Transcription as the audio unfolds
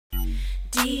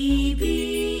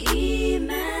D-B-E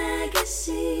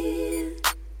Magazine,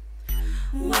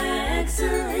 where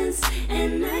excellence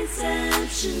and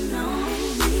exceptional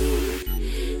meet.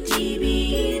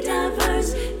 D-B-E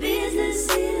diverse business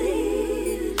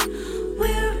elite.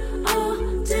 We're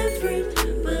all different,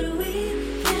 but we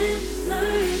can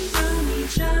learn from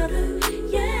each other.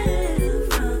 Yeah,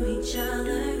 from each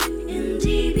other. In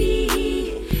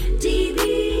D-B-E,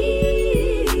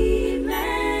 D-B-E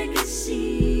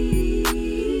Magazine.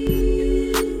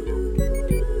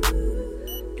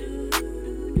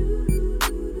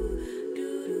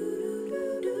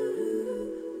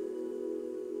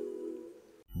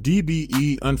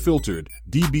 D-B-E Unfiltered,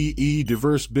 D-B-E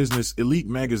Diverse Business Elite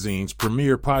Magazine's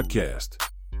premier podcast.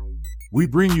 We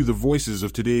bring you the voices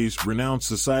of today's renowned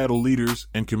societal leaders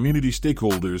and community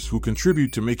stakeholders who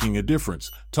contribute to making a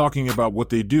difference, talking about what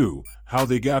they do, how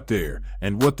they got there,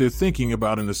 and what they're thinking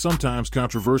about in the sometimes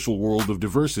controversial world of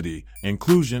diversity,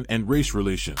 inclusion, and race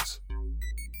relations.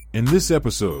 In this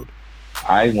episode,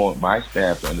 I want my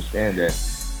staff to understand that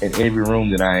in every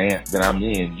room that I'm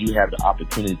in, you have the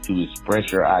opportunity to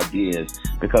express your ideas,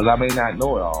 because I may not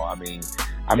know it all. I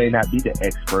may not be the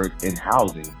expert in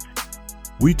housing.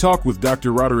 we talk with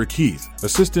Dr. RODERICK HEATH,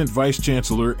 Assistant Vice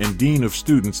Chancellor and Dean of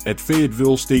Students at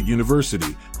Fayetteville State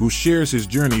University, who shares his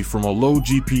journey from a low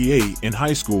GPA in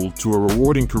high school to a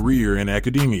rewarding career in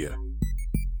academia.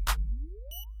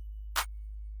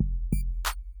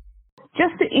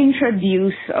 Just to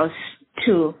introduce us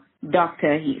to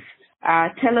Dr. Heath,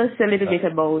 tell us a little bit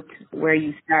about where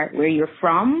you start, where you're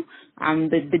from,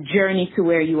 the journey to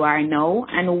where you are now,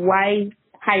 and why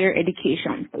higher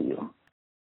education for you.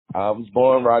 I was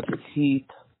born RODERICK HEATH.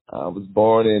 I was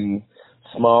born in a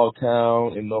small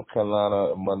town in North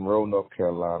Carolina, Monroe, North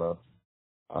Carolina.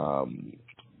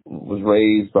 Was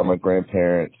raised by my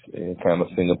grandparents in kind of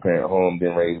a single-parent home,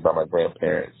 then raised by my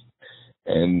grandparents.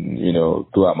 And, you know,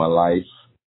 throughout my life,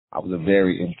 I was a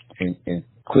very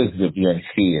inquisitive young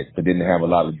kid, but didn't have a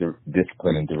lot of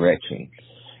discipline and direction.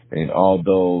 And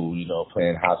although, you know,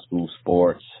 playing high school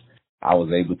sports, I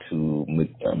was able to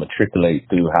matriculate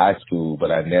through high school, but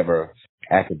I never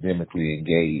academically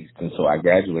engaged. And so I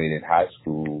graduated high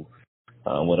school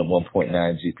with a 1.9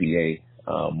 GPA.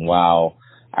 While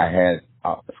I had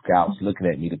scouts looking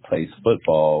at me to play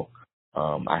football,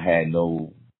 I had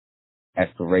no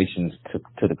aspirations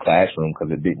to the classroom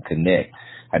because it didn't connect.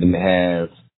 I didn't have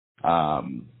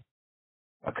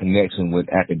a connection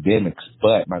with academics,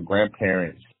 but my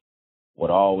grandparents would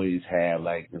always have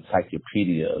like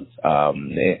encyclopedias,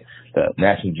 the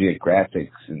National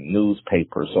Geographics and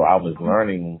newspapers. So I was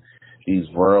learning these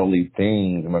worldly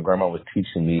things, and my grandma was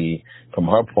teaching me from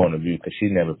her point of view because she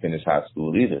never finished high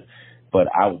school either. But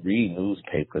I would read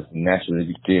newspapers, National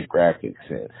Geographics,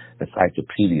 and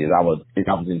encyclopedias. I was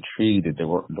intrigued at the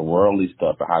worldly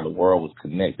stuff and how the world was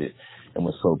connected and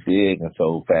was so big. And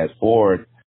so fast forward,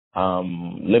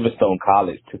 Livingstone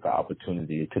College took an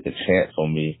opportunity. It took a chance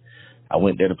on me. I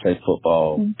went there to play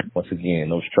football. Once again,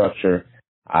 no structure.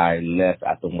 I left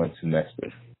after one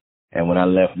semester. And when I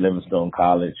left Livingstone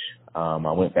College, I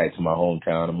went back to my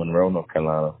hometown of Monroe, North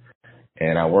Carolina,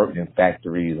 and I worked in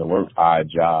factories. I worked odd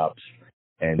jobs.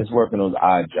 And just working those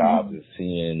odd jobs and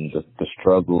seeing the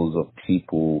struggles of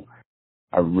people,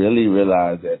 I really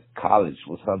realized that college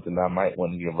was something I might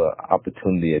want to give an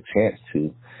opportunity, a chance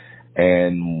to.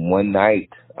 And one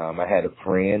night, I had a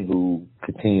friend who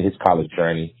continued his college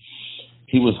journey.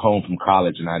 He was home from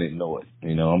college, and I didn't know it.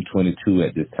 You know, I'm 22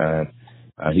 at this time.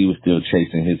 He was still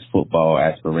chasing his football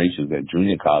aspirations at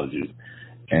junior colleges.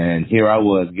 And here I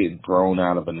was getting thrown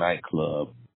out of a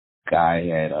nightclub. Guy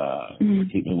had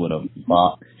hit me with a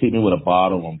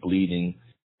bottle. I'm bleeding,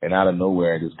 and out of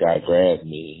nowhere, this guy grabbed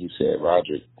me. He said,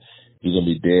 "RODERICK, you're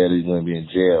gonna be dead. Or you're gonna be in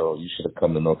jail. You should have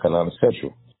come to North Carolina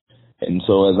Central." And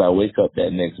so, as I wake up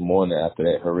that next morning after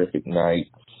that horrific night,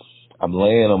 I'm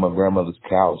laying on my grandmother's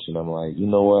couch, and I'm like, you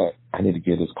know what? I need to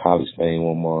give this college thing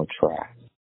one more try.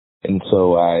 And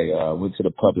so I went to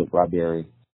the public library,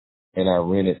 and I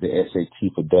rented the SAT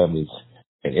for Dummies.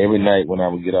 And every night when I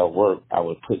would get out of work, I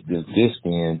would put this disc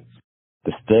in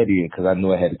to study it because I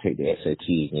knew I had to take the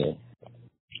SAT again.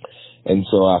 And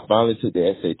so I finally took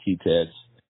the SAT test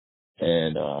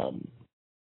and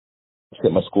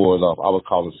set my scores off. I was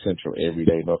calling Central every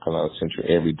day, North Carolina Central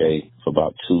every day for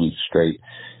about 2 weeks straight.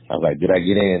 I was like, did I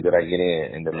get in? Did I get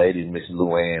in? And the lady, Miss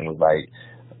Luann, was like,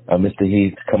 Mr.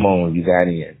 Heath, come on, you got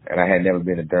in. And I had never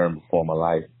been to Durham before in my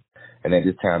life. And at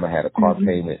this time, I had a car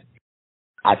payment.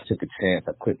 I took a chance.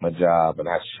 I quit my job, and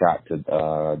I shot to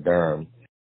Durham.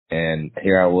 And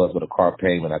here I was with a car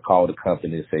payment. I called the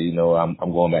company and said, you know, I'm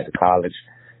going back to college.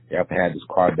 You have to have this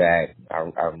car back. I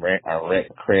rent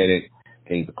credit.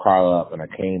 car up, and I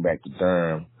came back to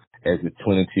Durham as a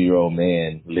 22-year-old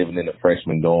man living in a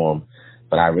freshman dorm.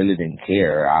 But I really didn't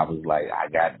care. I was like, I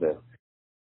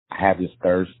have this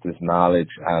thirst, this knowledge.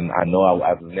 I know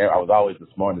I was always the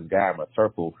smartest guy in my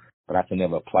circle, but I could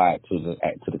never apply it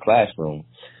to the classroom.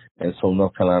 And so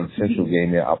North Carolina Central gave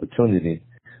me an opportunity.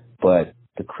 But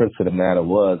the crux of the matter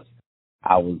was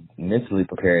I was mentally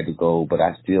prepared to go, but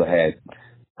I still had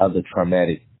other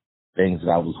traumatic things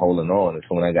that I was holding on. And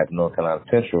so when I got to North Carolina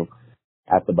Central,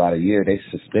 after about a year, they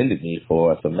suspended me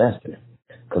for a semester.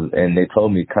 And they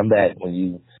told me, come back when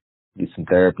you do some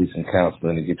therapy, some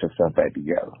counseling, and get yourself back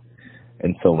together.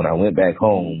 And so when I went back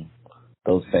home,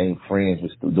 those same friends were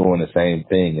still doing the same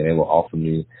thing, and they were offering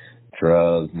me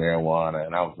drugs, marijuana,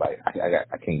 and I was like,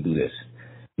 I can't do this.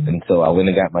 And so I went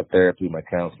and got my therapy, my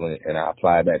counseling, and I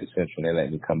applied back to Central, and they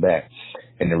let me come back.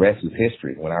 And the rest is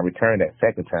history. When I returned that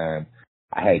second time,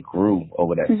 I had grew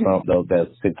over that those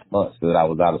 6 months that I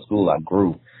was out of school. I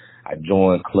grew. I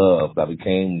joined clubs. I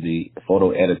became the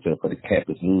photo editor for the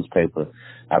campus newspaper.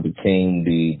 I became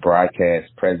the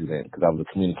broadcast president because I was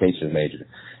a communications major.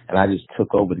 And I just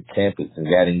took over the campus and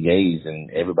got engaged,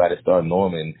 and everybody started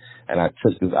knowing me. And I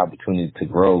took this opportunity to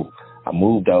grow. I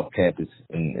moved off campus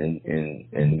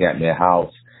and got me a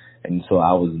house. And so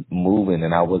I was moving,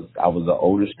 and I was an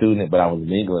older student, but I was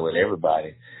mingling with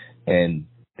everybody. And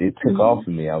it took off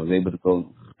for me. I was able to go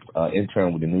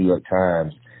intern with the New York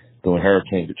Times during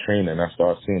Hurricane Katrina, and I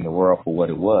started seeing the world for what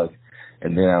it was.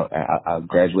 And then I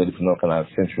graduated from North Carolina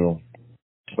Central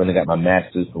when I got my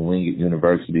master's from Wingate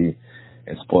University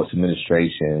in sports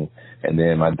administration, and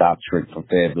then my doctorate from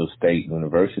Fayetteville State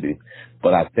University.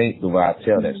 But I think the way I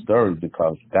tell that story is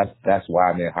because that's why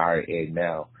I'm in higher ed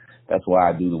now. That's why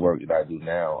I do the work that I do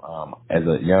now. As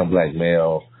a young black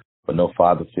male with no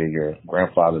father figure,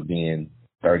 grandfather being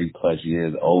 30 plus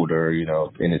years older,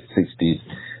 in his 60s,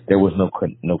 there was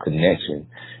no connection.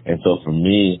 And so for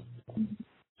me,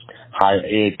 higher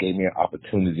ed gave me an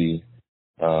opportunity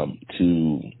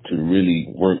to really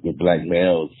work with black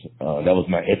males. That was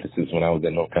my emphasis when I was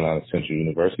at North Carolina Central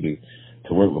University,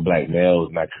 to work with black males.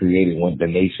 And I created one of the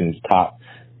nation's top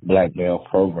black male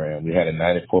program. We had a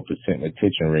 94%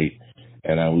 retention rate,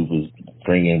 and we was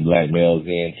bringing black males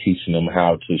in, teaching them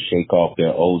how to shake off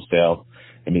their old self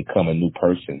and become a new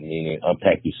person, meaning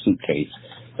unpack your suitcase.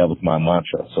 That was my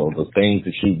mantra. So the things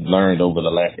that you've learned over the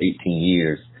last 18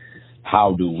 years,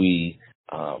 how do we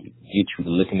get you to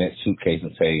look in that suitcase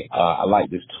and say, I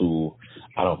like this tool,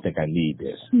 I don't think I need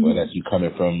this. Well, that's you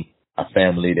coming from a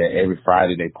family that every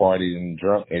Friday they partied and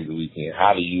drunk every weekend.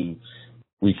 How do you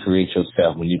recreate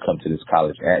yourself when you come to this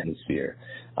college atmosphere?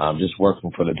 Just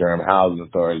working for the Durham Housing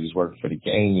Authority, just working for the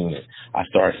gang unit, I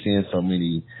started seeing so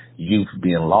many youth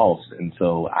being lost. And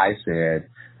so I said,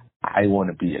 I want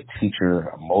to be a teacher,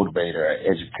 a motivator, an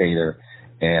educator,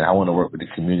 and I want to work with the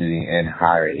community and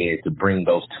higher ed to bring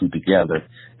those two together.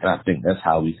 And I think that's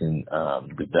how we can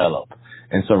develop.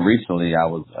 And so recently I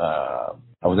was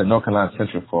at North Carolina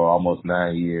Central for almost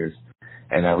 9 years,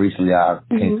 and recently I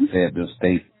came to Fayetteville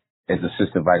State as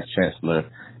assistant vice chancellor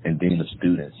and dean of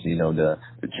students. The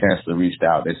chancellor reached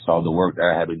out. They saw the work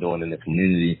that I had been doing in the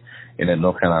community and at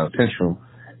North Carolina Central,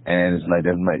 and it's like,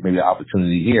 there's maybe an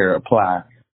opportunity here. Apply.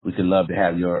 We could love to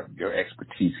have your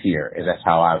expertise here. And that's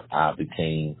how I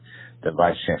became the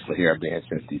vice chancellor here. I've been here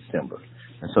since December.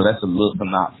 And so that's a little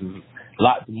synopsis. A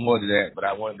lot more to that, but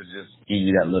I wanted to just give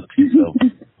you that little piece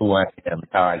of who I am and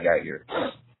how I got here.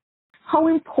 How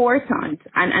important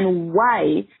and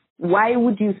why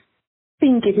would you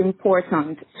think it's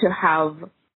important to have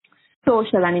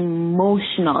social and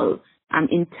emotional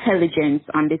intelligence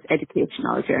on this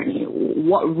educational journey?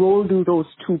 What role do those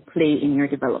two play in your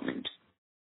development?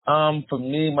 For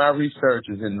me, my research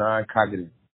is in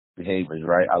non-cognitive behaviors,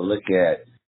 right?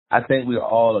 I think we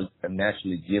all are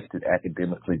naturally gifted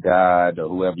academically. God or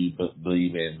whoever you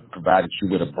believe in provided you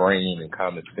with a brain and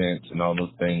common sense and all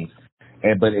those things.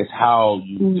 But it's how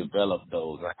you develop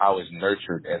those and how it's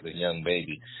nurtured as a young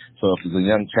baby. So if as a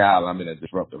young child, I'm in a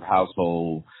disruptive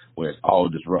household where it's all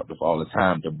disruptive all the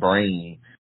time, the brain,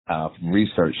 from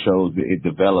research shows that it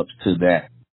develops to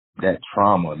that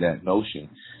trauma, that notion.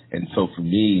 And so for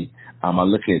me, I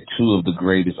look at two of the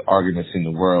greatest arguments in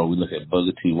the world. We look at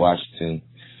Booker T. Washington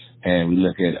and we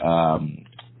look at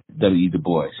W.E. Du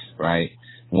Bois, right?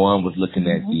 One was looking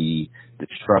at the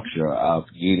structure of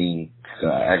getting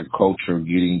agriculture,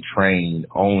 getting trained,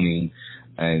 owning,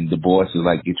 and Du Bois is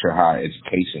like, get your higher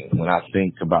education. When I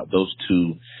think about those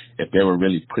two, if they were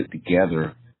really put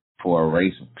together for a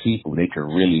race of people, they could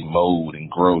really mold and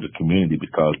grow the community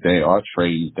because there are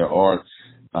trades, there are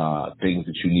things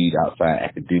that you need outside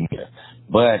academia.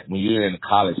 But when you're in a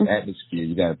college atmosphere,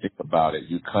 you got to think about it.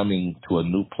 You're coming to a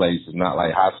new place. It's not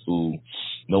like high school.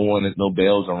 No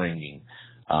bells are ringing.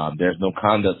 There's no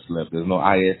conduct slip. There's no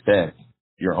ISS.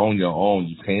 You're on your own.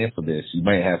 You're paying for this. You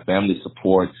may have family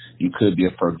support. You could be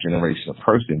a first generation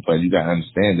person, but you got to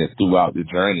understand that throughout the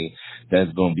journey,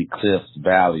 there's going to be cliffs,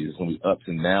 valleys, there's going to be ups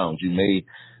and downs. You may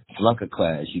flunk a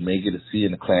class. You may get a C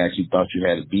in the class you thought you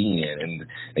had a B in, and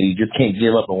you just can't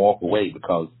give up and walk away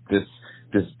because this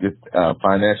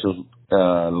financial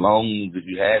loans, if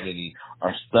you have any,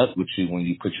 are stuck with you when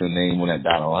you put your name on that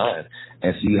dotted line.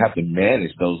 And so you have to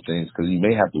manage those things because you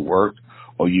may have to work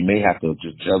or you may have to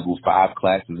just juggle 5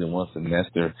 classes in one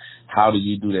semester. How do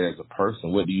you do that as a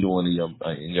person? What do you do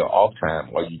in your off time?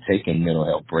 Are you taking mental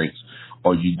health breaks?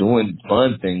 Are you doing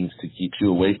fun things to keep you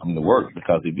away from the work?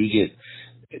 Because if you get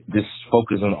this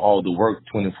focus on all the work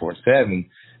 24/7,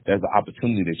 there's an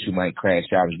opportunity that you might crash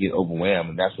out and get overwhelmed.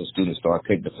 And that's when students start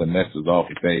taking the semesters off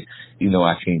and say,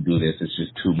 I can't do this. It's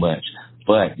just too much.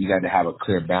 But you got to have a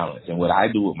clear balance. And what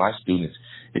I do with my students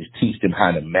is teach them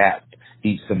how to map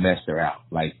each semester out.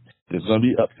 Like, there's going to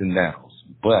be ups and downs,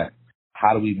 but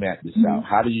how do we map this out?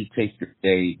 How do you take your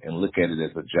day and look at it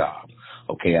as a job?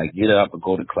 Okay, I get up and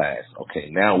go to class. Okay,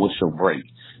 now what's your break?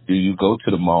 Do you go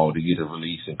to the mall to get a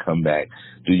release and come back?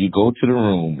 Do you go to the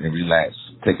room and relax,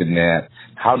 take a nap?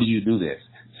 How do you do this?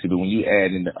 See, but when you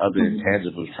add in the other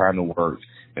intangibles, trying to work,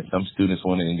 and some students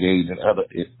want to engage in other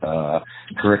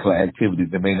curricular activities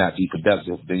that may not be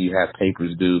productive, then you have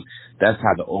papers due. That's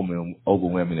how the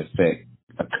overwhelming effect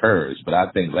occurs. But I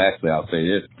think lastly, I'll say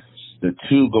this. The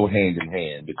two go hand in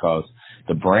hand because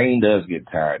the brain does get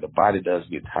tired. The body does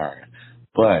get tired.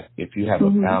 But if you have a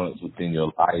balance within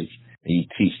your life and you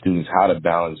teach students how to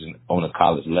balance on a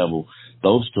college level,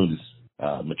 those students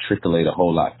matriculate a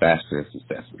whole lot faster and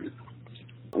successfully.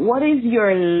 What is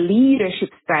your leadership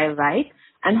style like,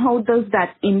 and how does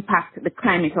that impact the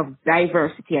climate of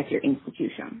diversity at your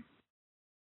institution?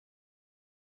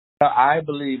 I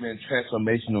believe in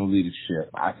transformational leadership.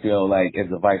 I feel like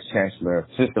as a vice chancellor,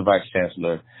 assistant vice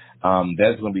chancellor,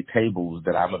 there's going to be tables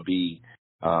that I'm going to be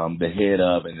the head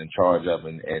of and in charge of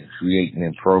and creating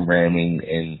and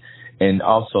programming and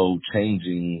also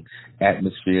changing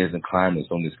atmospheres and climates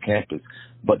on this campus.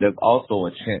 But there's also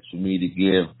a chance for me to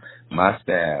give my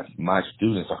staff, my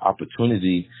students, an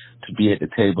opportunity to be at the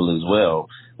table as well.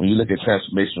 When you look at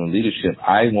transformational leadership,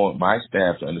 I want my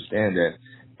staff to understand that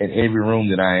in every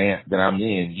room that I'm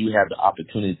in, you have the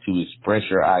opportunity to express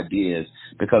your ideas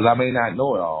because I may not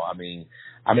know it all. I mean,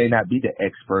 I may not be the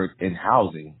expert in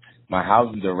housing. My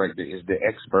housing director is the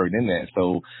expert in that.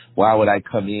 So why would I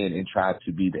come in and try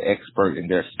to be the expert in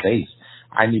their space?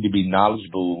 I need to be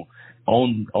knowledgeable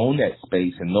on that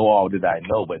space and know all that I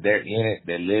know, but they're in it,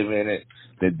 they live in it,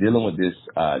 they're dealing with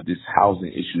this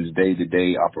housing issues,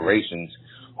 day-to-day operations.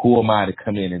 Who am I to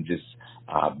come in and just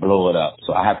blow it up?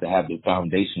 So I have to have the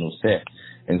foundational set.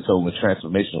 And so with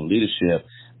transformational leadership,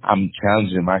 I'm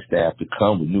challenging my staff to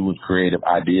come with new and creative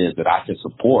ideas that I can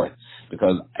support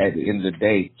because at the end of the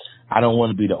day, I don't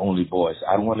want to be the only voice.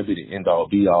 I don't want to be the end-all,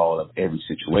 be-all of every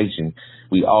situation.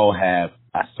 We all have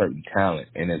a certain talent.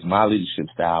 And as my leadership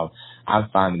style, I'm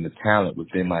finding the talent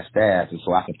within my staff, and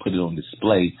so I can put it on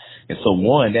display. And so,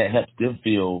 one, that helps them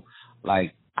feel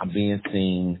like I'm being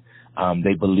seen,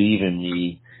 they believe in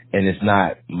me, and it's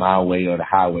not my way or the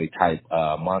highway type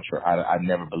mantra. I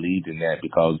never believed in that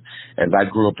because as I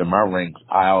grew up in my ranks,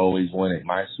 I always wanted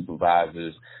my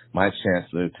supervisors, my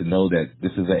chancellor to know that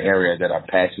this is an area that I'm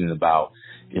passionate about.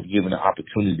 If given the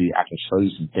opportunity, I can show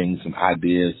you some things, some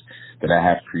ideas that I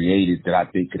have created that I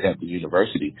think could help the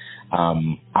university.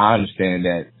 I understand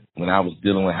that when I was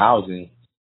dealing with housing,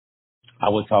 I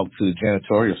would talk to the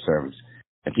janitorial service.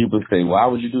 And people say, why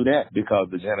would you do that? Because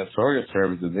the janitorial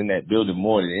service is in that building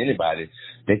more than anybody.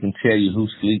 They can tell you who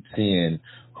sleeps in,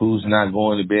 who's not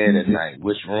going to bed at night,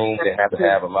 which room they have to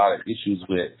have a lot of issues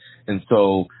with. And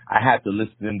so I have to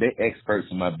listen to them. They're experts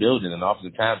in my building. And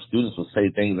oftentimes students will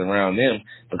say things around them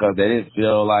because they didn't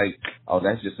feel like, oh,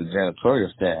 that's just a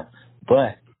janitorial staff.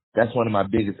 But that's one of my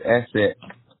biggest assets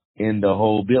in the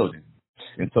whole building.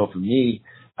 And so for me,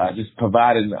 just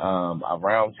providing a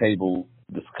round table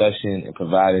discussion and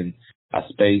providing a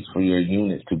space for your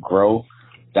units to grow,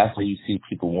 that's where you see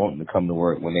people wanting to come to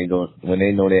work when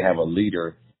they know they have a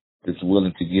leader that's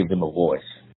willing to give them a voice.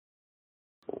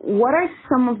 What are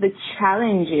some of the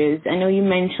challenges? I know you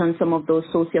mentioned some of those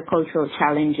sociocultural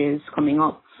challenges coming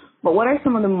up, but what are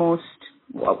some of the most,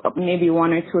 maybe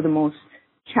one or two of the most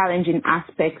challenging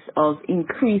aspects of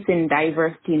increasing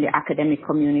diversity in the academic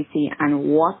community, and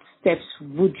what steps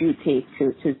would you take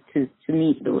to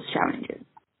meet those challenges?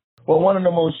 Well, one of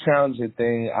the most challenging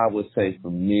things I would say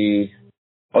for me,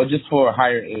 or just for a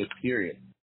higher ed period,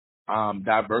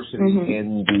 diversity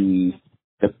in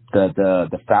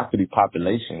the faculty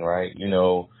population, right? You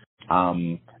know,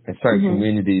 in certain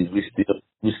communities,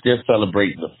 we still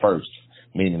celebrate the first,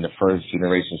 meaning the first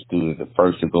generation student, the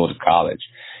first to go to college,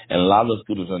 and a lot of those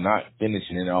students are not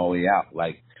finishing it all the way out.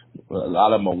 Like a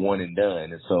lot of them are one and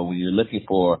done, and so when you're looking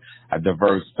for a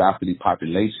diverse faculty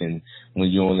population, when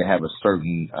you only have a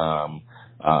certain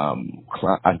a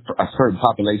certain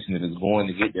population that is going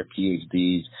to get their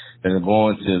PhDs, that are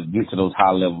going to get to those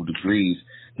high level degrees.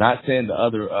 Not saying the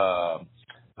other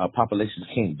populations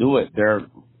can't do it. They're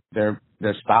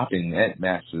stopping at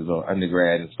master's or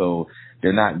undergrad, and so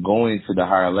they're not going to the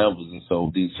higher levels. And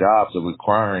so these jobs are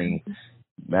requiring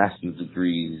master's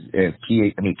degrees and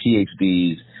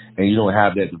PhDs, and you don't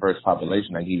have that diverse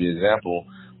population. I give you an example.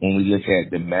 When we look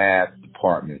at the math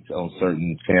departments on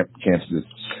certain campuses,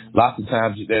 lots of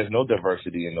times there's no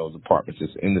diversity in those departments.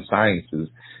 It's in the sciences.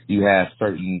 You have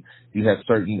certain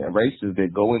races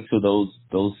that go into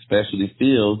those specialty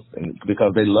fields and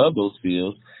because they love those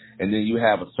fields. And then you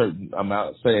have a certain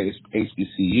amount, say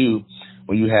HBCU,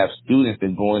 when you have students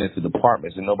that going into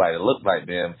departments and nobody looks like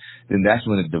them, then that's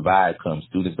when the divide comes.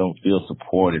 Students don't feel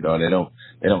supported, or they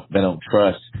don't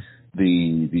trust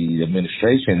the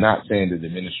administration. Not saying that the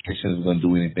administration is going to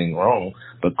do anything wrong,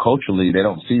 but culturally they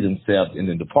don't see themselves in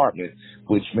the department,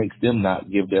 which makes them not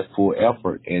give their full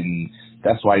effort. And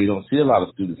that's why you don't see a lot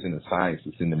of students in the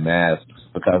sciences, in the math,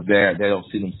 because they don't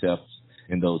see themselves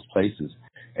in those places.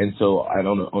 And so, and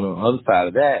on the other side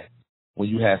of that, when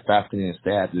you have faculty and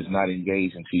staff that's not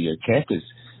engaged into your campus,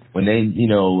 when they,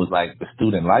 was like the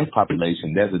student life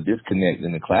population, there's a disconnect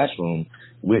in the classroom,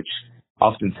 which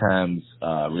oftentimes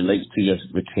relates to your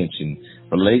retention,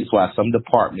 relates why some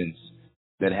departments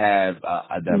that have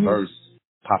a diverse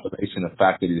population of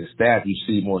faculty and staff, you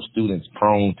see more students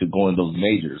prone to going those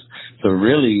majors. So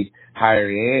really, higher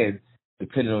ed,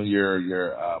 depending on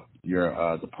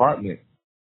your department,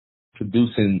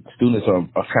 producing students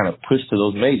are kind of pushed to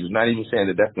those majors. Not even saying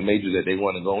that that's the major that they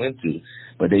want to go into,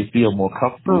 but they feel more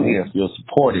comfortable here and feel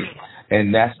supported.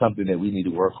 And that's something that we need to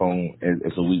work on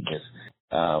as a weakness.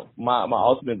 My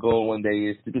ultimate goal one day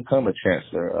is to become a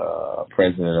chancellor,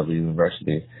 president of a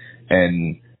university.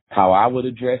 And how I would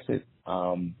address it,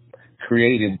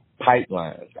 creating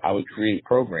pipelines. I would create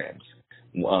programs.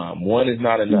 One is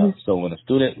not enough. So when a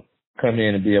student come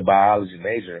in and be a biology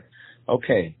major,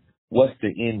 okay, what's the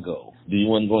end goal? Do you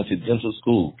want to go into dental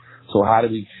school? So how do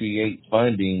we create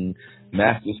funding,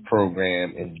 master's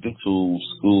program in dental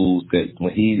schools that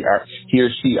when he or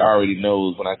she already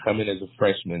knows when I come in as a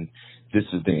freshman, this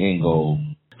is the end goal.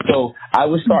 So I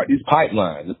would start these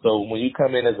pipelines. So when you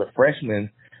come in as a freshman,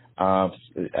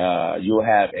 you'll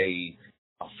have a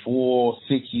full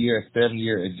 6-year,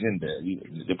 7-year agenda,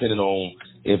 depending on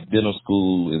if dental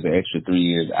school is an extra 3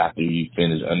 years after you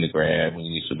finish undergrad when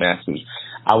you need your master's.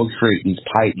 I would create these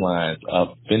pipelines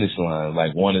of finish lines,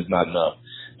 like one is not enough.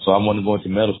 So I want to go into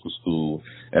medical school.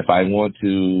 If I want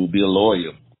to be a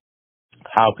lawyer,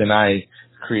 how can I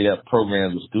create up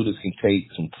programs where students can take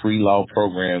some pre-law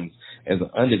programs as an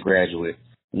undergraduate?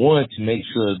 One, to make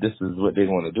sure this is what they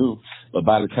want to do, but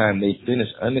by the time they finish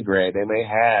undergrad, they may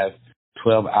have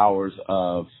 12 hours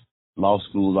of law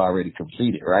school already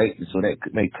completed, right? So that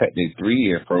may cut their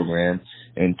 3-year program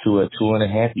into a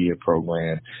 2.5-year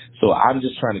program. So I'm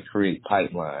just trying to create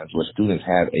pipelines where students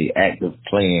have a active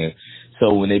plan.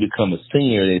 So when they become a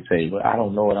senior, they say, well, I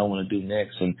don't know what I want to do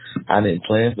next, and I didn't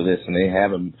plan for this, and they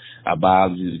have a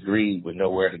biology degree with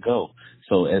nowhere to go.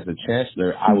 So as a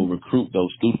chancellor, I will recruit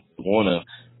those students who want to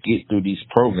get through these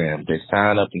programs. They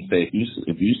sign up and say,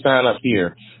 if you sign up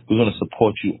here, we're going to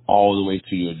support you all the way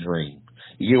to your dream.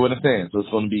 You get what I'm saying? So it's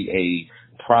going to be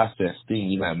a process thing.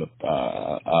 You're going to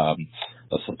have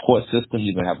a support system.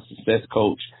 You're going to have a success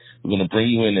coach. We're going to bring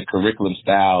you in a curriculum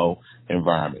style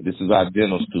environment. This is our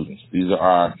dental students. These are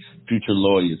our future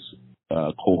lawyers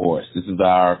cohorts. This is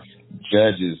our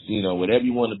judges. Whatever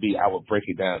you want to be, I will break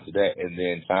it down to that, and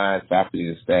then find faculty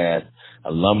and staff,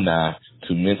 alumni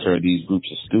to mentor these groups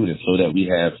of students so that we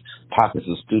have pockets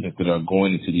of students that are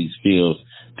going into these fields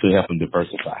to help them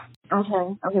diversify. Okay.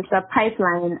 So a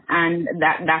pipeline, and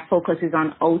that focuses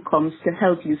on outcomes to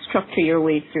help you structure your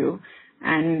way through.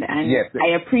 And yes,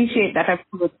 I appreciate that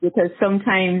approach, because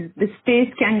sometimes the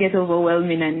space can get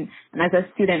overwhelming, and as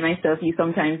a student myself, you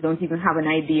sometimes don't even have an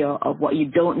idea of what you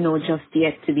don't know just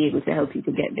yet to be able to help you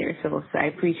to get there. So I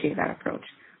appreciate that approach.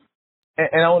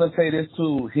 And I want to say this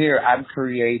too. Here, I'm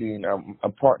creating,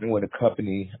 I'm partnering with a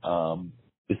company.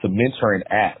 It's a mentoring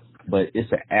app, but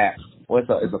it's an app. Well,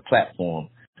 it's a platform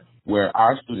where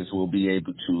our students will be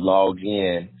able to log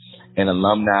in, and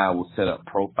alumni will set up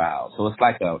profiles. So it's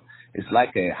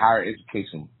like a higher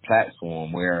education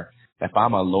platform where if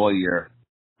I'm a lawyer,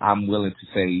 I'm willing to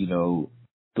say,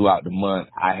 throughout the month,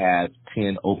 I have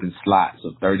 10 open slots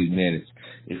of 30 minutes.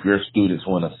 If your students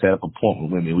want to set up an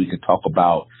appointment with me, we can talk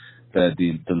about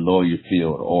the lawyer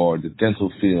field or the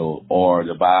dental field or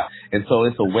the bio. And so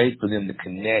it's a way for them to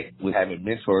connect with having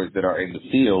mentors that are in the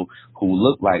field who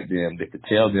look like them, that could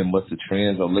tell them what the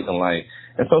trends are looking like.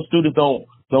 And so students don't,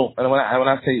 and when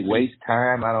I say waste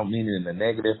time, I don't mean it in the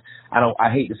negative.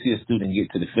 I hate to see a student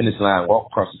get to the finish line, walk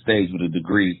across the stage with a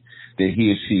degree that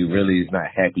he or she really is not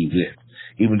happy with.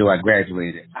 Even though I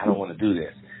graduated, I don't want to do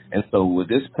this. And so with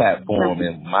this platform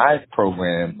and my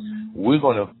program, we're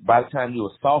going to, by the time you're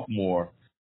a sophomore,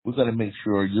 we're going to make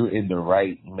sure you're in the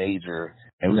right major,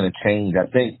 and we're going to change.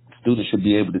 I think students should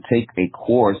be able to take a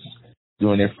course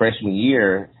during their freshman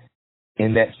year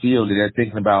in that field that they're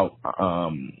thinking about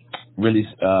really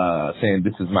saying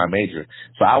this is my major.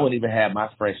 So I wouldn't even have my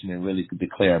freshmen really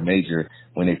declare a major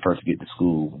when they first get to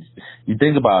school. You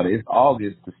think about it, it's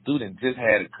August. The student just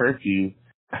had a curfew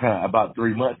about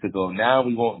 3 months ago. Now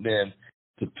we want them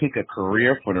to pick a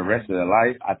career for the rest of their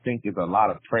life. I think there's a lot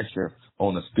of pressure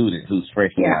on a student who's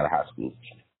freshman out of high school.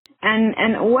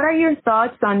 And what are your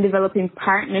thoughts on developing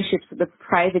partnerships with the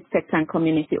private sector and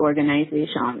community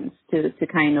organizations to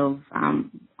kind of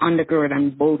undergird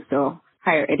and bolster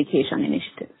higher education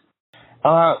initiatives?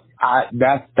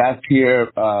 That's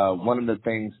here. One of the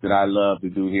things that I love to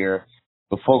do here.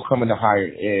 Before coming to higher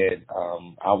ed,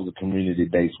 I was a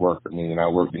community-based worker. Meaning I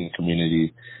worked in the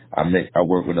community. I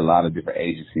worked with a lot of different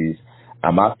agencies.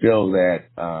 I feel that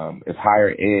if higher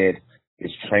ed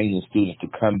is training students to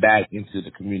come back into the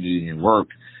community and work,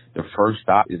 the first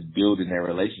stop is building their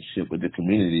relationship with the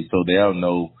community, so they'll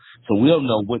know. So we'll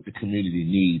know what the community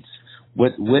needs.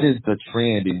 What is the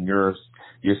trend in your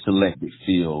selected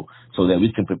field, so that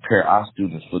we can prepare our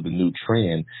students for the new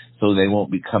trend, so they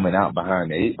won't be coming out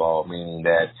behind the 8 ball. Meaning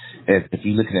that if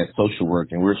you're looking at social work,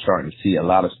 and we're starting to see a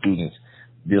lot of students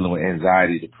dealing with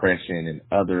anxiety, depression, and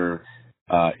other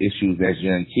issues as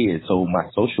young kids. So my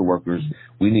social workers,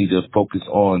 we need to focus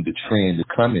on the trend to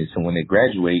come in. So when they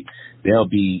graduate, they'll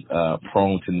be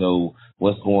prone to know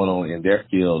what's going on in their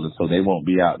field, and so they won't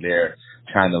be out there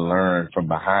trying to learn from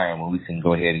behind when we can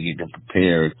go ahead and get them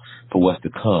prepared for what's to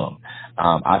come.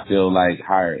 I feel like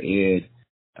higher ed,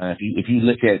 if you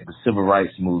look at the civil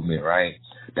rights movement, right,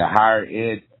 the higher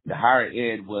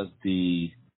ed was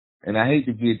and I hate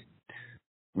to get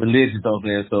religious over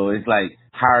there, so it's like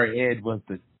higher ed was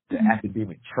the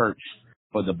academic church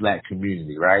for the black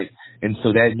community, right? And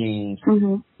so that means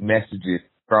messages,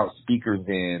 brought speakers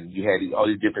in. You had all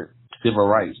these different civil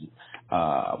rights,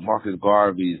 Marcus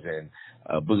Garvey's and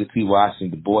Booker T.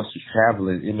 Washington, Du Bois was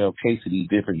traveling, MLK, to these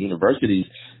different universities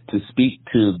to speak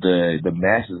to the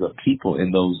masses of people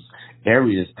in those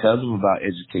areas, tell them about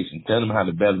education, tell them how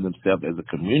to better themselves as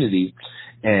a community.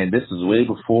 And this is way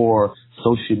before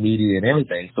social media and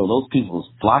everything. So those people was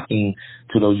flocking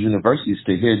to those universities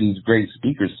to hear these great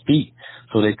speakers speak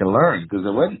so they can learn. Because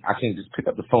I can't just pick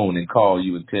up the phone and call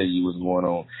you and tell you what's going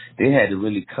on. They had to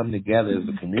really come together as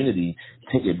a community,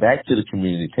 take it back to the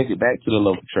community, take it back to the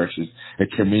local churches, the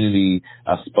community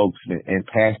spokesman, and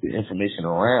pass the information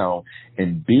around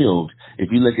and build. If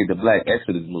you look at the Black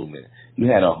Exodus movement, you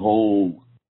had a whole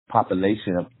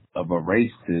population of a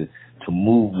race to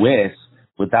move west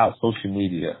without social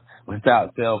media,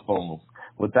 without cell phones,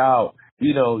 without,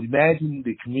 imagine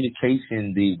the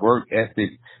communication, the work ethic,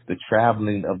 the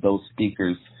traveling of those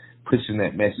speakers, pushing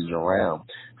that message around.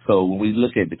 So when we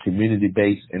look at the community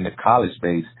base and the college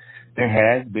base, there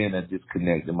has been a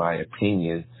disconnect, in my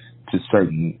opinion, to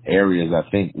certain areas. I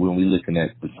think when we're looking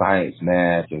at the science,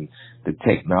 math, and the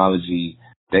technology,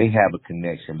 they have a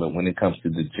connection. But when it comes to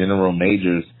the general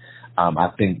majors, I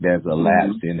think there's a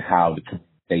lapse in how the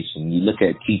communication. You look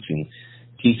at teaching.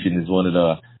 Teaching is one of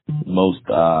the most,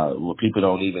 people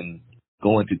don't even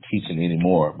go into teaching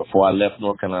anymore. Before I left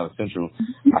North Carolina Central,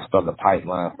 I started a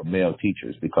pipeline for male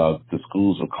teachers because the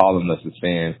schools were calling us and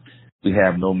saying we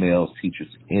have no male teachers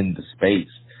in the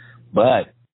space.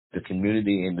 But the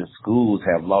community and the schools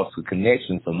have lost the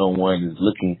connection, so no one is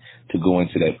looking to go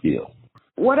into that field.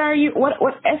 What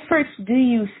efforts do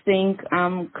you think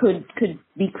could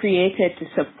be created to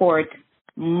support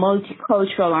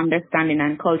multicultural understanding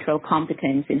and cultural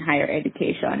competence in higher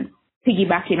education?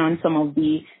 Piggybacking on some of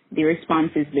the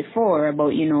responses before about,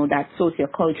 that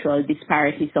sociocultural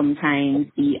disparity sometimes,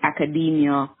 the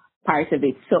academia part of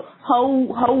it. So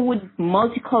how would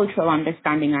multicultural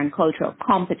understanding and cultural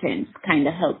competence kind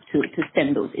of help to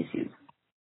stem those issues?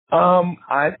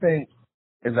 I think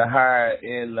as a higher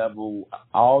ed level,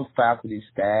 all faculty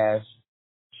staff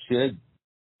should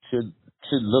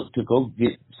should look to go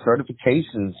get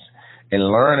certifications and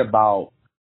learn about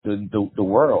the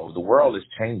world. The world is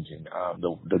changing.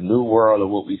 The new world of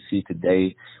what we see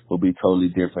today will be totally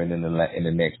different in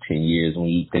the next 10 years. When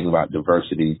you think about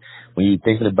diversity, when you're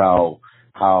thinking about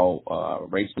how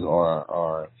races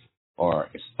are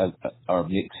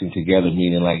mixing together,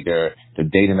 meaning like they're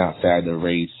dating outside their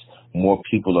race. More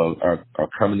people are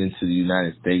coming into the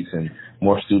United States, and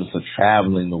more students are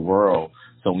traveling the world.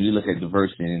 So when you look at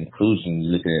diversity and inclusion,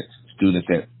 you look at students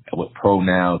with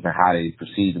pronouns and how they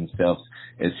perceive themselves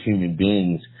as human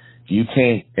beings. You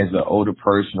can't, as an older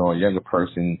person or a younger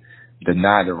person,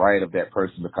 deny the right of that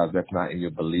person because that's not in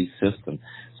your belief system.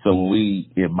 So when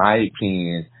we, in my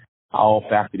opinion, all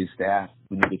faculty staff,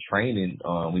 we need the training.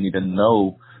 We need to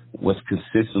know what's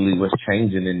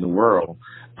changing in the world.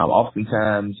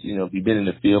 Oftentimes, if you've been in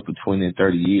the field for 20 and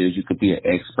 30 years, you could be an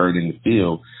expert in the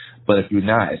field. But if you're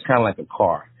not, it's kind of like a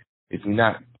car. If you're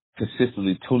not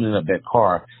consistently tuning up that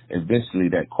car, eventually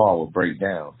that car will break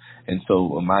down. And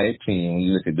so, in my opinion, when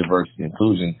you look at diversity and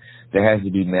inclusion, there has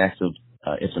to be massive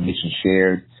information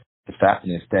shared. The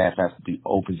faculty and staff has to be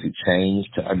open to change,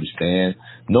 to understand.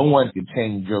 No one can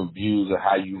change your views or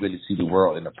how you really see the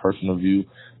world in a personal view,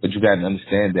 but you got to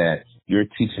understand that you're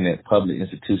teaching at public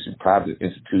institutions, private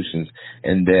institutions,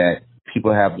 and that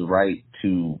people have the right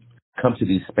to come to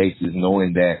these spaces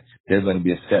knowing that they're going to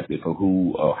be accepted for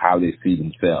who or how they see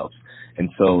themselves. And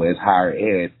so as higher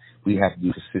ed, we have to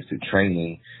do consistent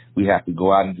training. We have to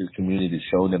go out into the community to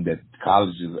show them that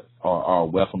colleges are a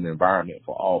welcome environment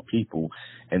for all people,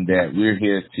 and that we're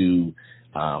here to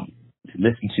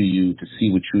listen to you, to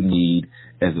see what you need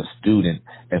as a student.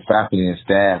 And faculty and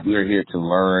staff, we're here to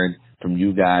learn from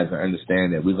you guys and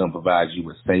understand that we're going to provide you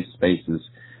with safe spaces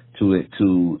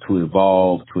to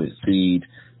evolve, to exceed,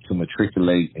 to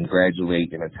matriculate and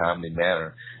graduate in a timely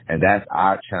manner. And that's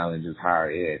our challenge as higher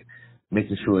ed,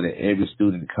 making sure that every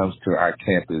student that comes to our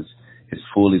campus is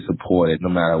fully supported, no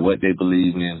matter what they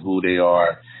believe in, who they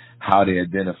are, how they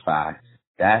identify.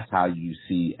 That's how you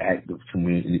see active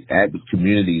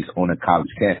communities on a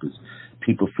college campus.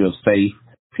 People feel safe,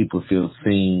 people feel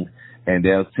seen, and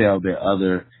they'll tell their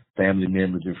other family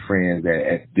members and friends that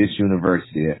at this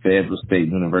university, at Fayetteville State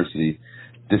University,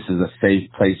 this is a safe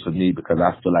place for me because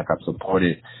I feel like I'm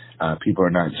supported. People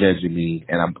are not judging me,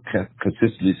 and I'm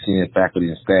consistently seeing faculty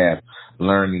and staff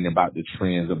learning about the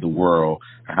trends of the world,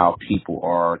 how people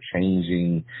are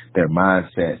changing their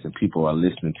mindsets, and people are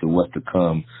listening to what's to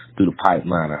come through the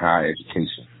pipeline of higher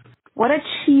education. What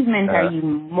achievement are you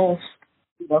most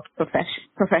of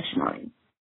professionally?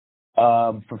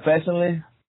 Professionally,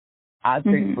 I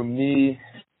think for me,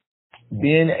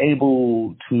 being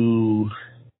able to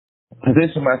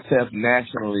position myself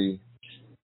nationally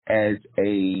as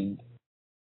a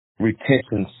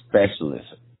retention specialist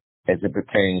as it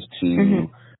pertains to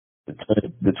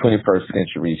the 21st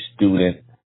century student,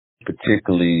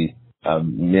 particularly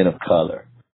men of color.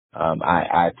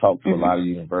 I talk to a lot of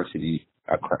universities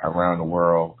around the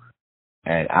world,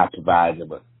 and I provide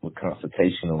them with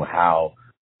consultation on how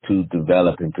to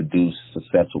develop and produce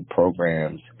successful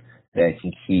programs that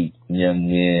can keep young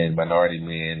men, minority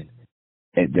men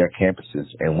at their campuses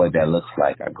and what that looks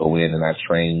like. I go in and I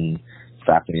train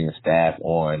faculty and staff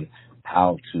on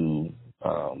how to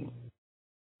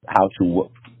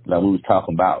like we were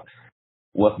talking about,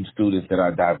 welcome students that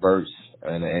are diverse.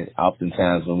 And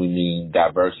oftentimes when we mean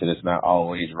diverse, it's not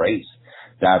always race.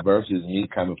 Diverse is me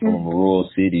coming from a rural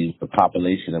city with a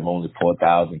population of only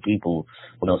 4,000 people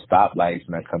with no stoplights,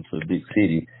 and I come to a big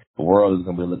city. The world is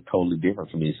going to look totally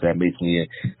different for me. So that makes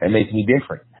me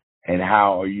different. And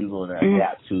how are you going to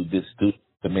adapt to this student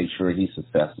to make sure he's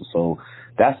successful? So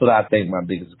that's what I think my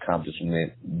biggest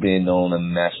accomplishment, being known on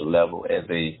the national level as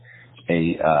a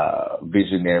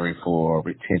visionary for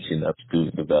retention of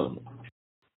student development.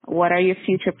 What are your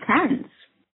future plans?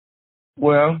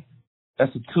 Well,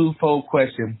 that's a twofold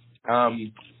question.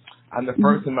 I'm the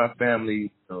first in my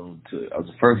family, I was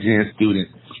a first-gen student,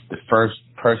 the first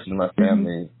person in my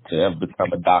family to ever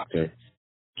become a doctor.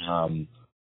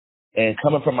 And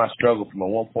coming from my struggle from a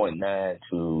 1.9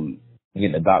 to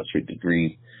getting a doctorate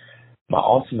degree, my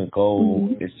ultimate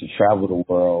goal is to travel the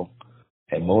world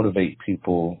and motivate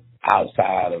people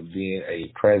outside of being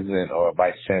a president or a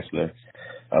vice chancellor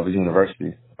of a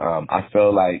university. I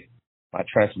feel like my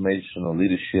transformational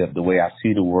leadership, the way I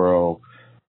see the world,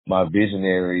 my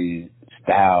visionary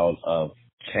style of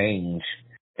change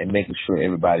and making sure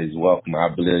everybody's welcome, I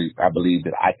believe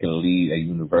that I can lead a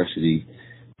university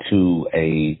to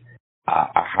a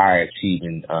a higher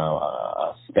achieving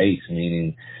space,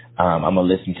 meaning I'm going to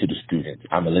listen to the students.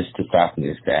 I'm going to listen to faculty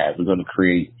and staff. We're going to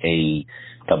create the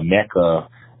mecca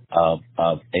of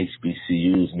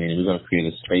HBCUs, meaning we're going to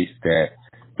create a space that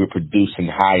we're producing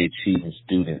high achieving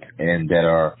students and that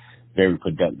are very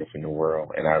productive in the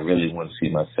world. And I really want to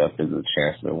see myself as a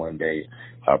chancellor one day,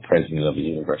 president of a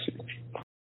university.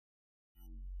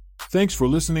 Thanks for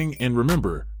listening, and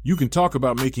remember, you can talk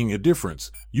about making a difference,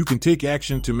 you can take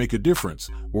action to make a difference,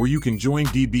 or you can join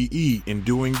D-B-E in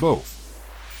doing both.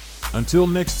 Until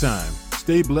next time,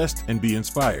 stay blessed and be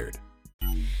inspired.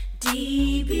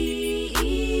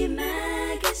 D-B-E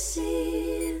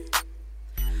Magazine,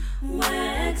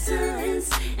 where excellence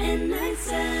and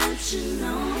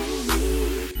exceptional.